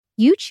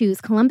You choose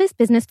Columbus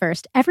Business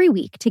First every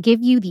week to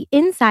give you the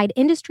inside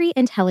industry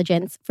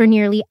intelligence for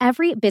nearly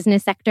every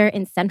business sector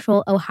in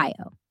Central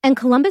Ohio. And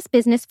Columbus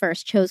Business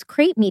First chose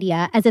Crate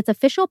Media as its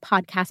official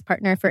podcast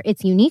partner for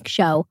its unique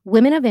show,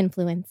 Women of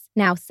Influence,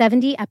 now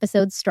 70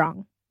 episodes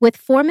strong. With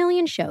 4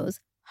 million shows,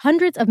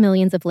 hundreds of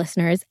millions of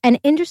listeners, and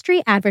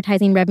industry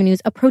advertising revenues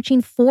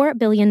approaching $4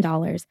 billion,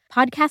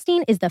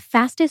 podcasting is the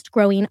fastest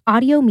growing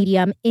audio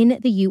medium in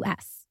the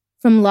U.S.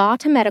 From law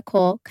to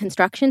medical,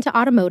 construction to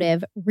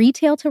automotive,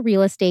 retail to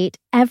real estate,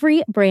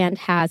 every brand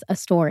has a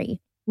story.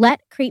 Let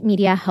Crate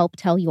Media help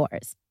tell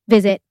yours.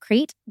 Visit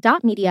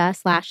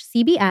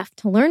crate.media/CBF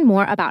to learn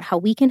more about how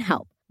we can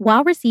help,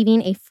 while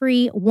receiving a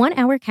free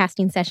 1-hour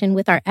casting session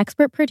with our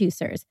expert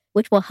producers,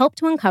 which will help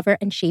to uncover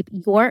and shape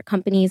your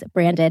company's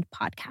branded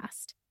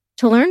podcast.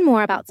 To learn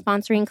more about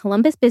sponsoring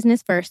Columbus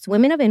Business First's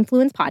Women of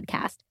Influence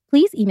podcast,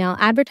 please email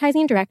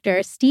Advertising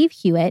Director Steve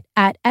Hewitt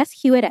at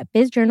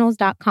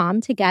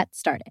shewitt@bizjournals.com to get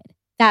started.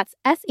 That's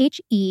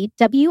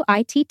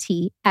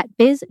SHEWITT at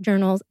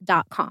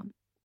bizjournals.com.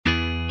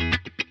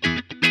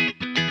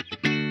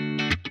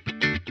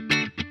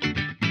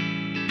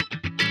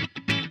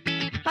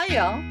 Hi,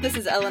 y'all. This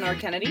is Eleanor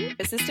Kennedy,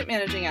 Assistant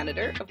Managing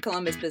Editor of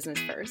Columbus Business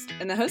First,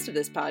 and the host of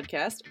this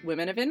podcast,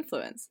 Women of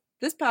Influence.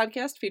 This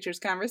podcast features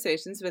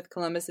conversations with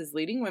Columbus's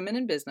leading women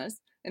in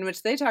business, in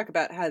which they talk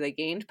about how they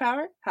gained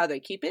power, how they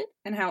keep it,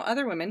 and how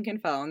other women can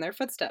follow in their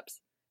footsteps.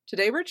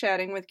 Today we're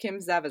chatting with Kim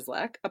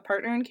Zavezlak, a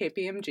partner in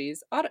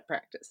KPMG's audit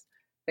practice.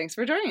 Thanks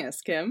for joining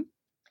us, Kim.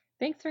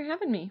 Thanks for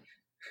having me.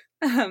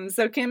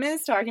 So Kim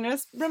is talking to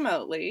us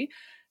remotely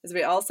as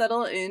we all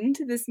settle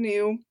into this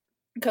new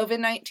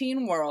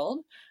COVID-19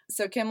 world.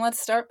 So Kim, let's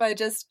start by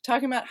just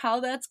talking about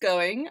how that's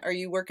going. Are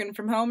you working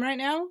from home right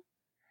now?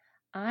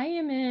 I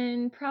am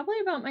in probably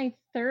about my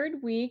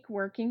third week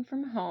working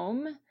from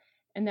home,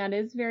 and that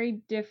is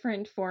very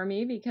different for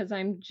me because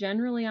I'm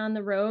generally on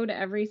the road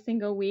every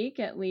single week,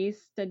 at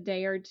least a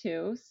day or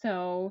two.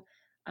 So,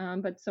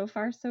 but so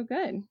far so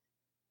good.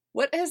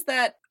 What has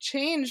that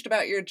changed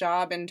about your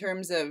job in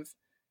terms of,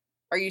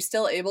 are you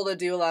still able to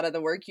do a lot of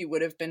the work you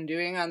would have been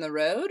doing on the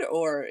road,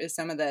 or is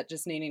some of that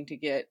just needing to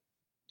get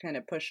kind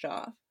of pushed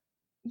off?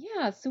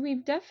 Yeah, so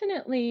we've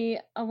definitely,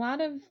 a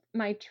lot of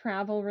my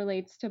travel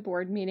relates to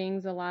board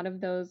meetings. A lot of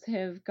those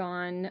have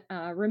gone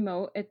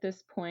remote at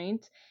this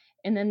point.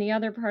 And then the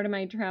other part of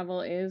my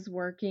travel is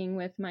working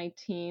with my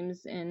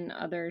teams in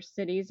other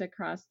cities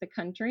across the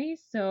country.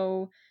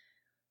 So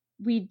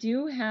we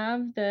do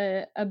have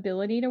the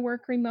ability to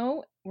work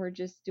remote. We're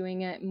just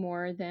doing it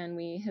more than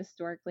we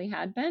historically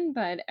had been,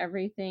 but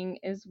everything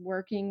is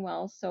working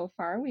well so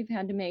far. We've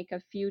had to make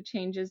a few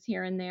changes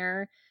here and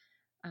there,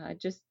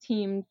 just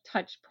team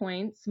touch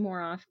points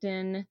more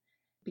often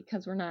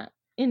because we're not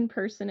in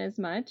person as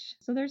much.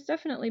 So there's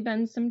definitely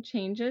been some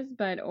changes,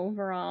 but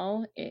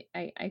overall,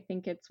 I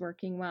think it's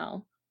working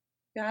well.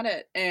 Got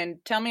it.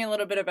 And tell me a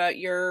little bit about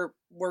your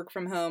work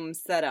from home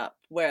setup.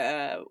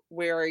 Where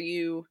are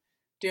you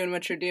doing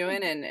what you're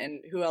doing,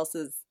 and who else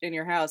is in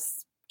your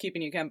house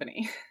keeping you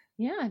company?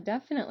 Yeah,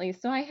 definitely.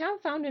 So I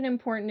have found it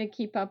important to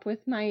keep up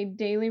with my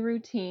daily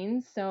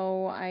routine.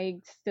 So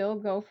I still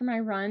go for my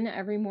run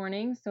every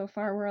morning. So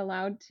far, we're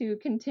allowed to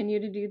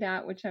continue to do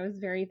that, which I was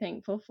very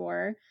thankful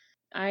for.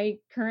 I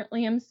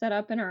currently am set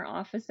up in our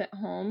office at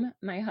home.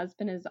 My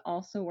husband is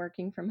also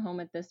working from home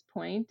at this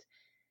point.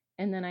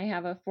 And then I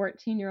have a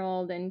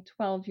 14-year-old and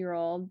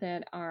 12-year-old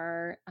that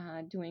are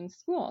doing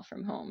school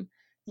from home.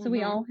 So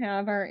we all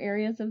have our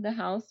areas of the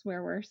house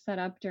where we're set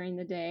up during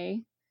the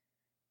day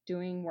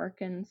doing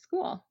work and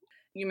school.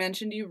 You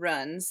mentioned you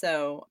run,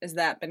 so has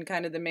that been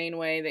kind of the main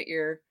way that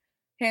you're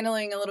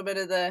handling a little bit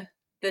of the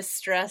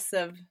stress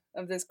of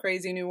this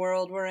crazy new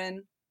world we're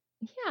in?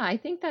 Yeah, I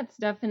think that's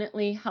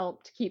definitely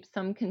helped keep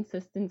some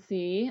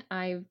consistency.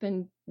 I've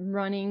been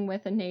running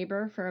with a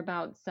neighbor for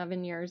about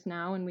 7 years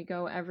now, and we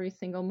go every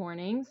single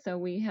morning. So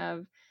we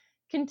have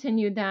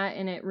continued that,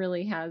 and it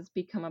really has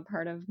become a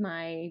part of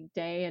my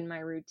day and my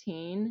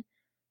routine.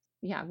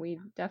 Yeah, we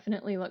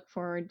definitely look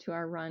forward to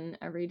our run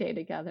every day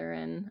together,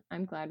 and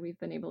I'm glad we've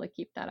been able to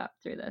keep that up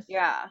through this.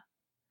 Yeah.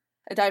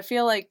 I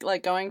feel like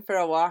going for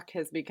a walk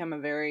has become a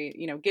very,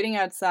 getting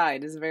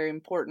outside is a very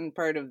important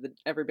part of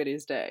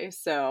everybody's day.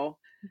 So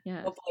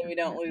yes, hopefully we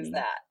don't lose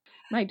that.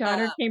 My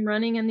daughter came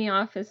running in the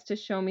office to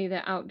show me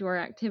that outdoor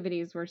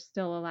activities were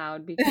still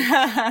allowed because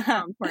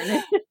how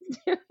important it is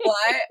to me. Well,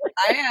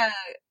 I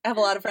have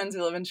a lot of friends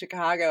who live in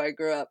Chicago. I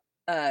grew up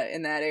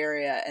in that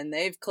area, and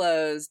they've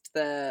closed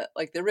the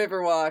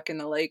Riverwalk and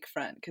the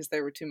lakefront because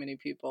there were too many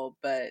people.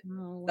 But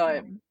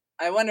so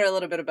I wonder a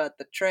little bit about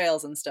the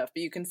trails and stuff.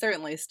 But you can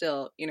certainly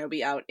still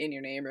be out in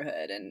your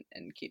neighborhood and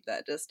keep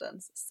that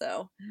distance.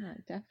 So yeah,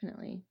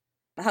 definitely.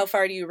 How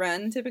far do you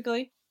run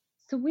typically?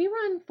 So we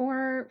run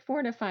 4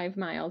 to 5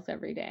 miles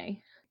every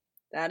day.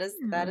 That is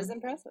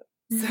impressive.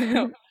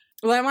 So.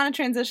 Well, I want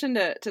to transition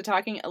to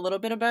talking a little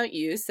bit about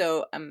you.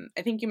 So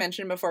I think you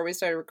mentioned before we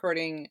started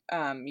recording,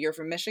 you're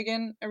from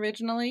Michigan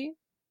originally?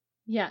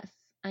 Yes.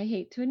 I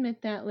hate to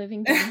admit that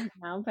living down here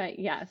now, but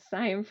yes,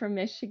 I am from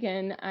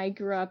Michigan. I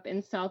grew up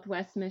in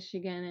Southwest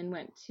Michigan and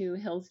went to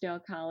Hillsdale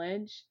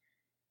College.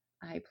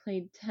 I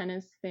played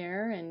tennis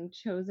there and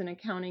chose an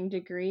accounting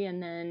degree,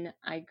 and then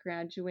I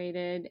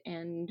graduated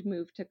and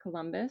moved to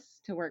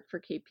Columbus to work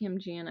for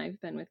KPMG, and I've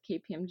been with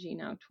KPMG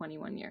now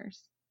 21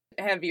 years.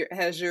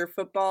 Has your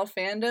football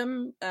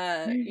fandom,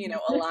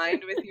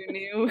 aligned with your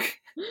new?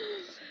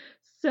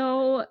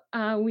 So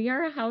we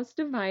are a house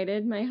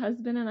divided. My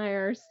husband and I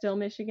are still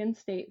Michigan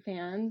State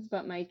fans,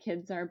 but my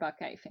kids are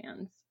Buckeye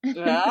fans.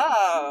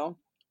 Wow,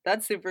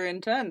 that's super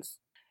intense.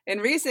 In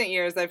recent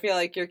years, I feel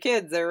like your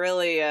kids are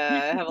really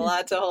have a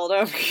lot to hold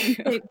over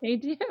you. They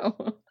do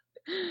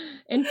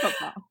in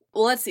football.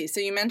 Well, let's see. So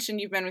you mentioned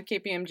you've been with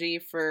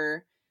KPMG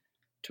for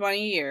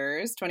 20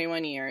 years,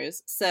 21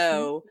 years.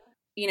 So,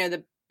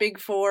 the big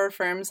four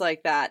firms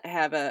like that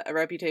have a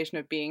reputation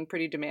of being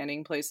pretty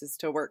demanding places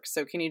to work.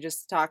 So can you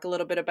just talk a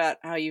little bit about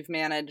how you've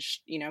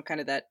managed, kind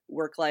of that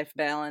work-life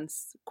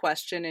balance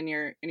question in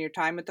your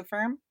time with the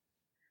firm?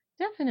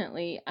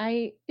 Definitely.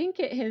 I think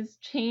it has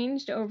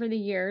changed over the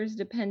years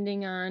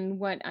depending on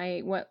what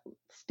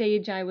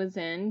stage I was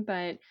in,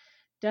 but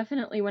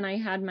definitely when I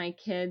had my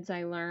kids,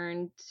 I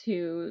learned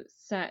to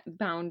set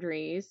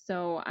boundaries.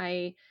 So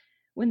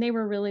when they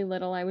were really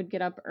little, I would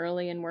get up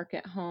early and work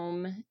at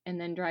home and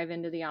then drive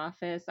into the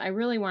office. I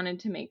really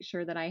wanted to make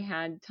sure that I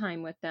had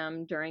time with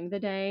them during the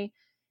day.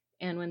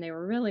 And when they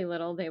were really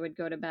little, they would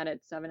go to bed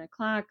at 7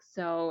 o'clock.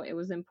 So it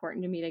was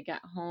important to me to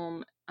get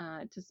home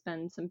to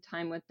spend some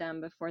time with them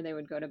before they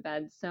would go to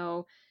bed.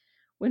 So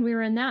when we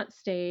were in that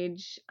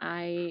stage,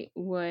 I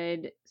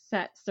would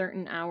set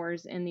certain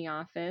hours in the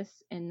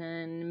office and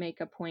then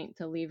make a point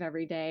to leave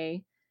every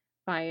day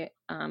by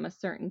a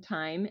certain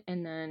time.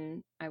 And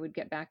then I would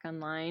get back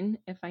online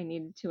if I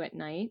needed to at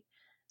night.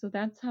 So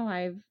that's how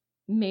I've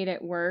made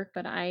it work.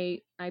 But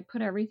I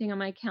put everything on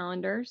my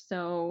calendar.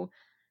 So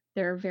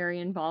they're very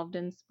involved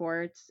in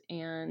sports,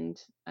 and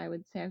I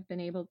would say I've been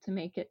able to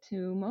make it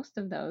to most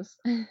of those.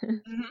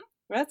 Mm-hmm.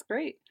 That's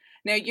great.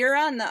 Now you're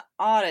on the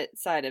audit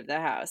side of the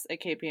house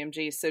at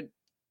KPMG.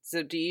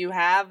 So do you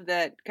have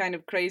that kind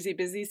of crazy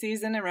busy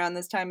season around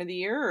this time of the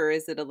year, or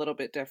is it a little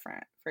bit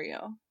different for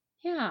you?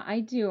 Yeah, I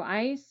do.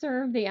 I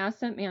serve the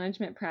asset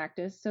management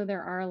practice, so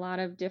there are a lot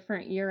of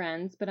different year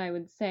ends, but I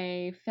would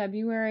say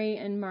February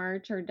and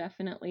March are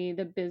definitely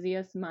the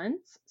busiest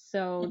months.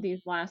 So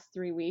these last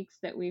 3 weeks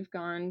that we've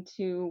gone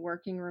to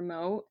working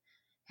remote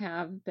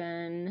have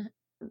been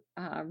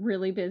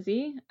really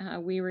busy.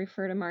 We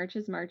refer to March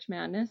as March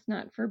Madness,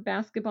 not for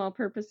basketball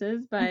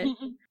purposes, but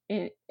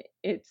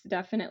it's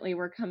definitely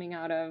we're coming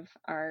out of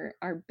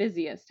our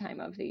busiest time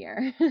of the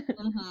year.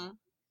 Mm-hmm.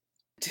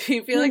 Do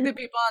you feel like the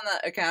people on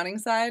the accounting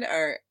side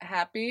are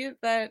happy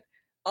that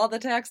all the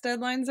tax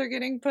deadlines are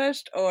getting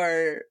pushed,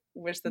 or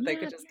wish that they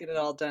could Yeah, just get it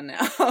all done now?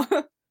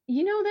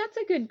 that's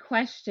a good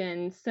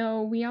question.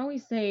 So we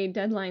always say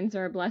deadlines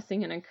are a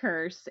blessing and a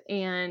curse,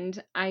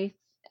 and I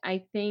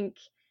think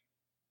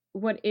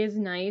what is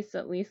nice,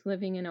 at least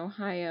living in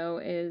Ohio,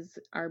 is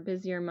our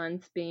busier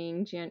months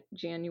being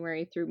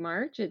January through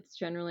March. It's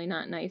generally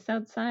not nice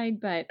outside,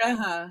 but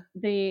Uh-huh.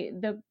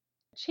 the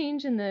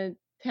change in the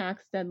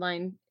tax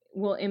deadline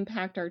will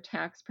impact our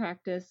tax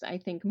practice, I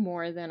think,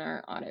 more than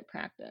our audit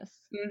practice.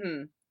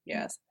 Mm-hmm.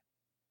 Yes.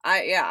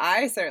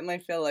 I certainly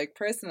feel like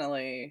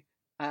personally,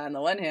 on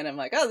the one hand, I'm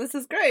like, oh, this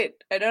is great.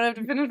 I don't have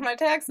to finish my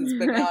taxes.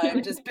 But now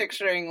I'm just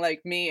picturing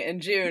like me in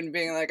June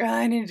being like, oh,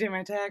 I need to do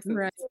my taxes.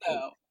 Right.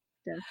 So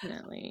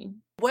Definitely.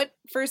 what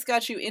first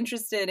got you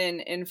interested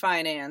in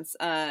finance,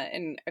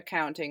 in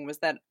accounting? Was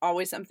that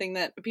always something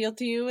that appealed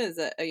to you as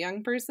a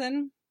young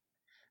person?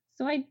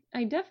 So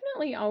I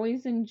definitely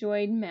always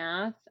enjoyed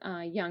math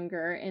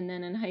younger. And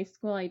then in high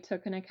school, I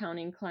took an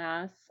accounting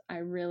class. I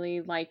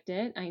really liked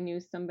it. I knew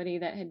somebody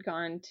that had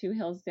gone to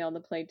Hillsdale to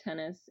play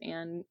tennis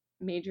and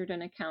majored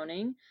in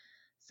accounting.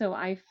 So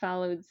I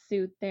followed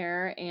suit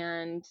there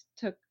and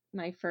took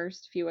my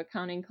first few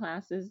accounting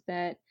classes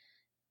that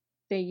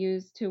they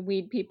used to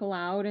weed people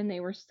out, and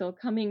they were still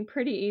coming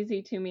pretty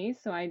easy to me.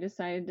 So I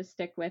decided to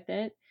stick with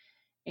it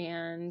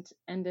and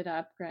ended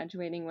up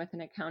graduating with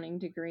an accounting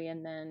degree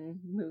and then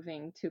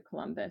moving to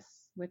Columbus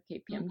with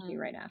KPMG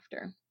right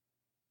after.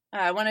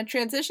 I want to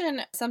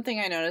transition. Something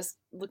I noticed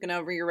looking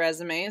over your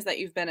resume is that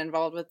you've been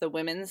involved with the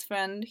Women's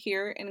Fund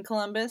here in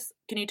Columbus.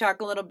 Can you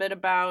talk a little bit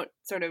about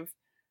sort of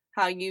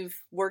how you've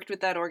worked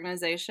with that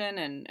organization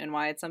and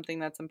why it's something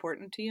that's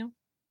important to you?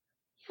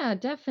 Yeah,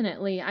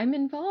 definitely. I'm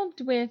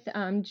involved with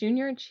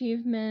Junior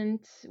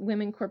Achievement,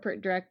 Women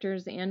Corporate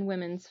Directors, and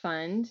Women's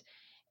Fund.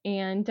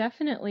 And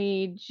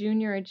definitely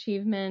Junior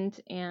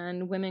Achievement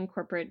and Women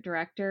Corporate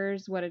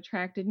Directors. What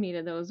attracted me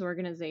to those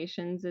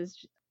organizations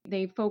is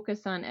they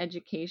focus on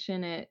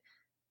education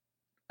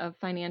of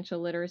financial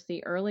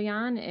literacy early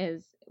on,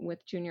 is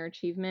with Junior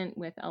Achievement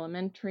with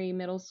elementary,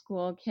 middle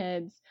school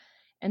kids.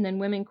 And then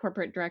Women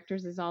Corporate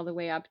Directors is all the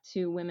way up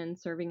to women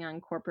serving on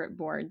corporate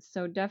boards.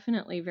 So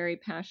definitely very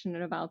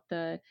passionate about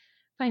the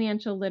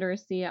financial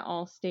literacy at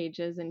all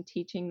stages and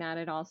teaching that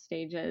at all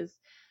stages.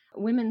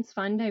 Women's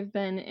Fund I've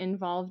been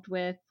involved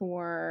with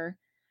for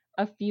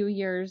a few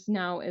years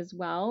now as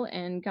well,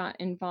 and got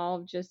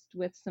involved just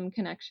with some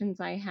connections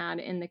I had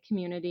in the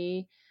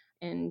community,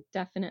 and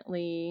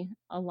definitely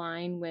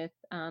align with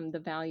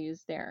the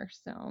values there.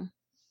 So,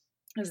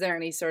 is there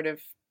any sort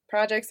of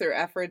projects or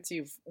efforts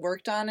you've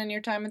worked on in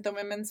your time at the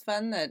Women's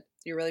Fund that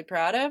you're really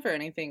proud of, or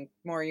anything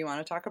more you want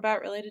to talk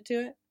about related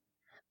to it?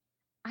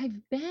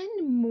 I've been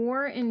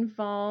more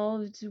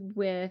involved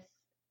with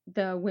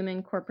the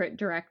women corporate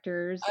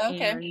directors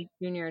Okay. and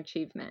junior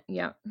achievement.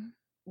 Yep.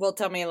 Well,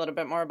 tell me a little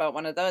bit more about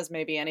one of those.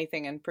 Maybe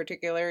anything in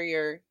particular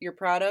you're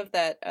proud of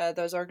that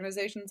those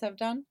organizations have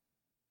done.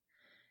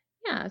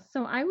 Yeah,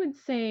 so I would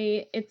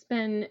say it's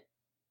been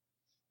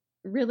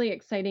really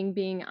exciting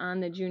being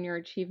on the Junior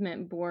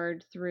Achievement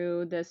Board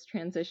through this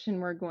transition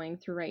we're going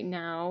through right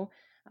now.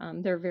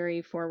 They're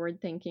very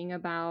forward thinking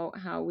about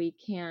how we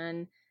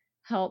can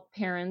help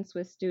parents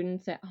with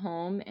students at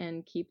home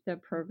and keep the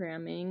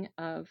programming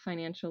of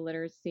financial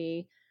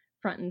literacy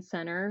front and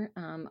center.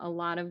 A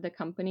lot of the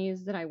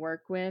companies that I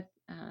work with,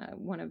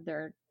 one of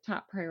their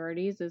top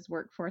priorities is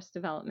workforce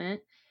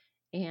development.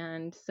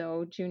 And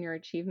so junior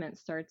achievement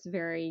starts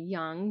very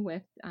young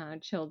with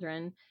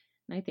children.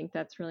 And I think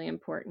that's really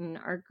important.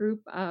 Our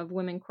group of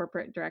women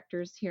corporate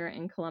directors here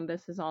in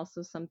Columbus is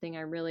also something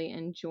I really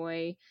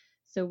enjoy.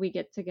 So we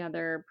get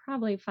together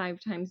probably 5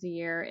 times a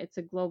year. It's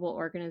a global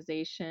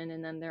organization,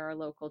 and then there are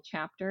local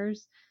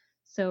chapters.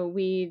 So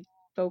we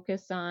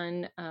focus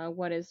on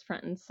what is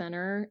front and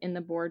center in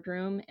the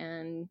boardroom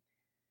and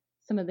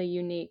some of the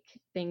unique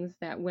things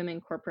that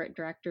women corporate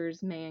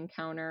directors may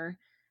encounter,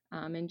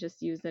 and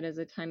just use it as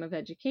a time of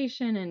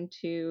education and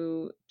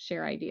to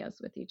share ideas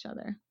with each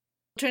other.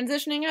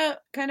 Transitioning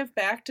kind of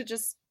back to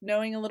just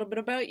knowing a little bit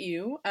about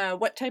you,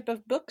 what type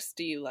of books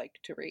do you like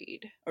to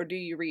read, or do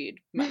you read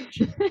much?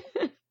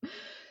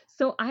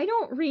 So I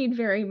don't read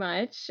very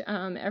much.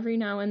 Every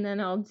now and then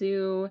I'll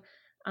do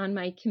on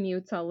my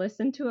commutes, I'll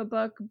listen to a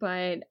book,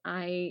 but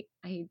I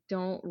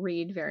don't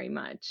read very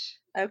much.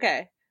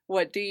 Okay.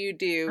 What do you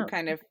do Oh,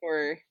 kind of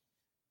for,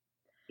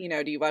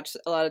 do you watch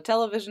a lot of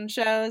television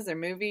shows or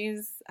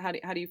movies? How do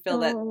you feel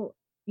that? so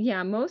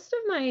yeah, most of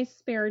my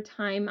spare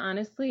time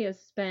honestly is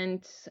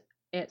spent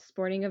at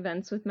sporting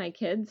events with my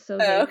kids. So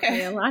Oh, they okay.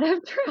 play a lot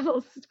of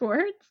travel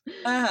sports.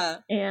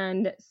 Uh-huh.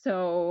 And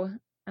so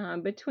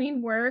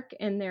between work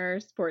and their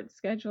sports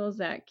schedules,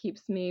 that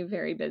keeps me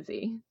very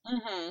busy.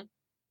 Mm-hmm.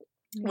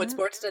 What Yeah.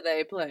 sports do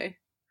they play?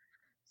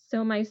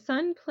 So my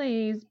son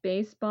plays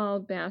baseball,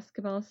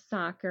 basketball,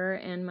 soccer,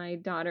 and my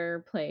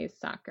daughter plays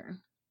soccer.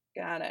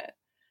 Got it.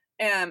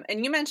 And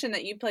you mentioned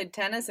that you played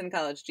tennis in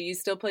college. Do you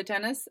still play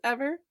tennis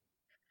ever?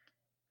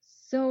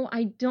 So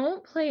I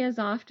don't play as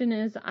often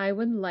as I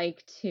would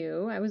like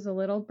to. I was a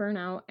little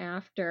burnout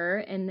after,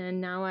 and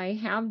then now I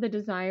have the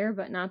desire,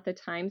 but not the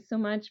time so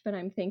much. But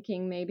I'm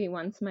thinking maybe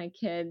once my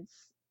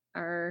kids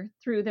are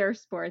through their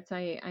sports,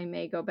 I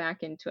may go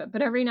back into it.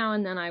 But every now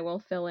and then I will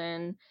fill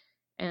in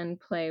and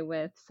play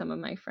with some of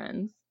my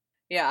friends.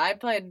 Yeah, I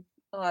played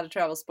a lot of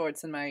travel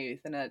sports in my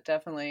youth, and it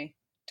definitely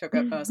took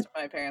up most of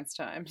my parents'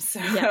 time. So,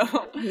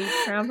 Yes,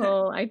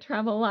 I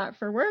travel a lot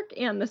for work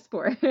and the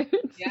sports.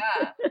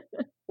 yeah.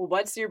 Well,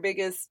 what's your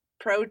biggest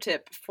pro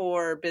tip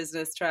for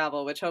business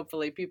travel, which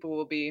hopefully people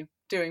will be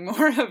doing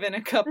more of in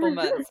a couple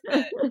months?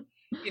 But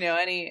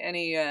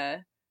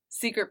any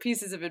secret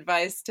pieces of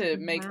advice to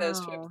make those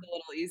trips Wow. a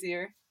little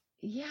easier?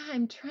 Yeah,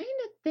 I'm trying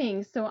to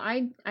think. So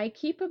I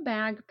keep a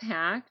bag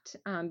packed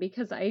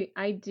because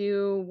I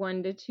do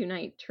 1 to 2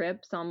 night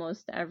trips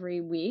almost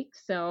every week.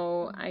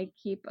 So I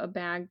keep a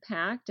bag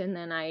packed, and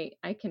then I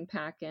can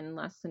pack in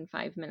less than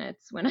 5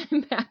 minutes when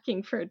I'm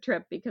packing for a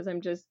trip because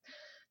I'm just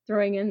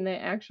throwing in the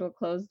actual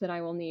clothes that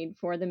I will need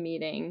for the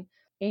meeting.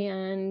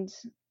 And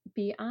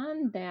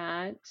beyond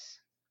that,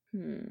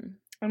 hmm.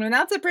 I mean,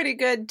 that's a pretty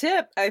good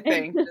tip, I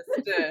think,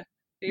 just to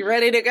be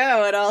ready to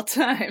go at all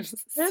times.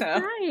 That's So,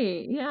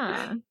 right.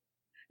 Yeah.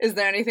 is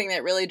there anything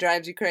that really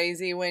drives you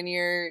crazy when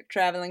you're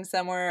traveling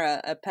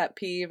somewhere, a pet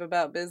peeve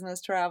about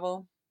business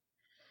travel?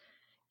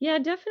 Yeah,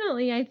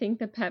 definitely. I think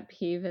the pet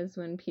peeve is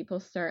when people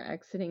start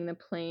exiting the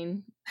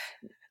plane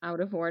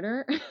out of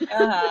order.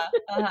 Uh-huh,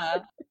 uh-huh.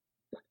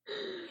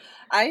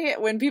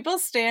 When people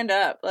stand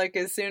up, like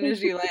as soon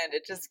as you land,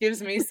 it just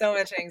gives me so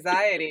much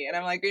anxiety. And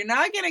I'm like, you're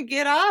not gonna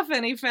get off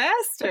any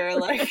faster.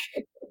 Like,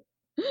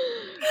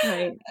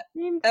 Right.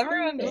 Same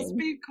everyone just thing.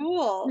 be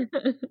cool.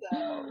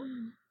 So,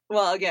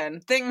 well,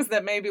 again, things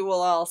that maybe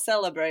we'll all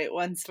celebrate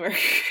once we're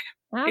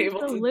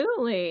able to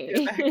get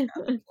Absolutely. back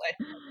on the plane.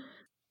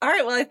 All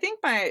right. Well, I think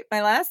my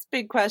last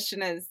big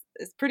question is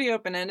pretty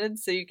open ended,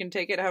 so you can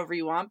take it however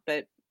you want.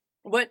 But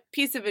what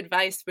piece of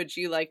advice would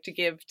you like to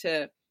give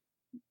to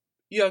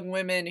young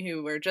women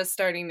who are just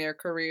starting their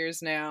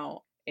careers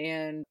now,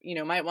 and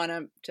might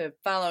want to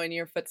follow in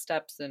your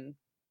footsteps and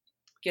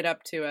get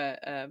up to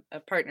a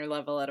partner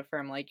level at a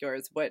firm like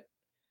yours? What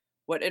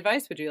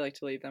advice would you like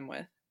to leave them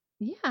with?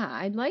 Yeah,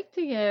 I'd like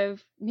to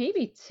give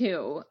maybe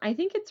two. I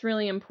think it's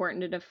really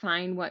important to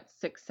define what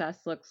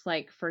success looks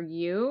like for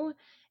you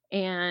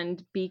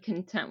and be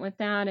content with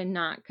that and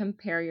not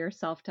compare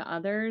yourself to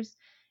others.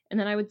 And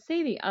then I would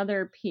say the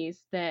other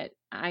piece that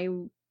I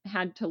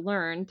had to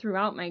learn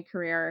throughout my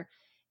career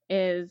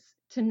is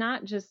to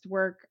not just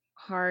work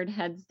hard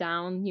heads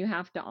down. You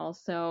have to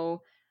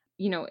also,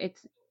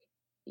 it's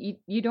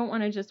you don't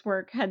want to just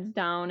work heads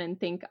down and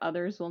think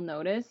others will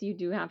notice. You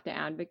do have to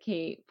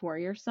advocate for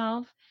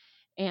yourself.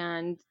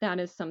 And that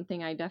is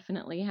something I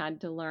definitely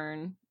had to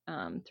learn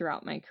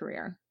throughout my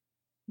career.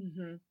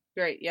 Mm-hmm.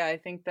 Great. Yeah, I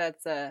think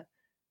that's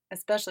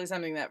especially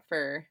something that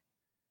for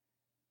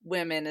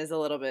women is a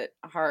little bit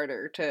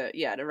harder to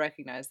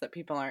recognize, that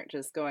people aren't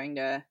just going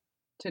to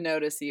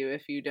notice you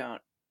if you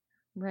don't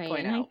Right.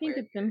 point And I out think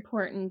where it's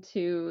important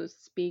to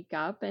speak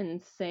up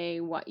and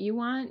say what you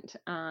want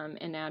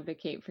and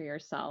advocate for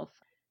yourself.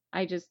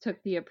 I just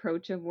took the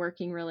approach of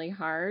working really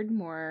hard,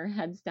 more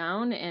heads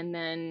down, and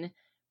then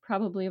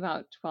probably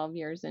about 12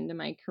 years into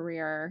my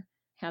career,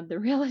 had the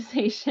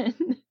realization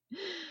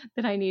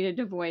that I needed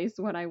to voice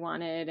what I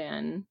wanted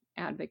and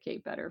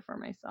advocate better for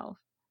myself.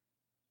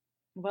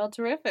 Well,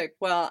 terrific.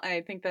 Well,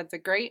 I think that's a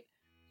great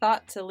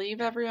thought to leave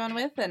everyone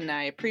with, and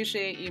I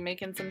appreciate you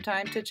making some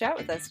time to chat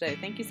with us today.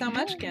 Thank you so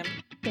much, Kim.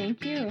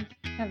 Thank you.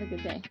 Have a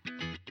good day.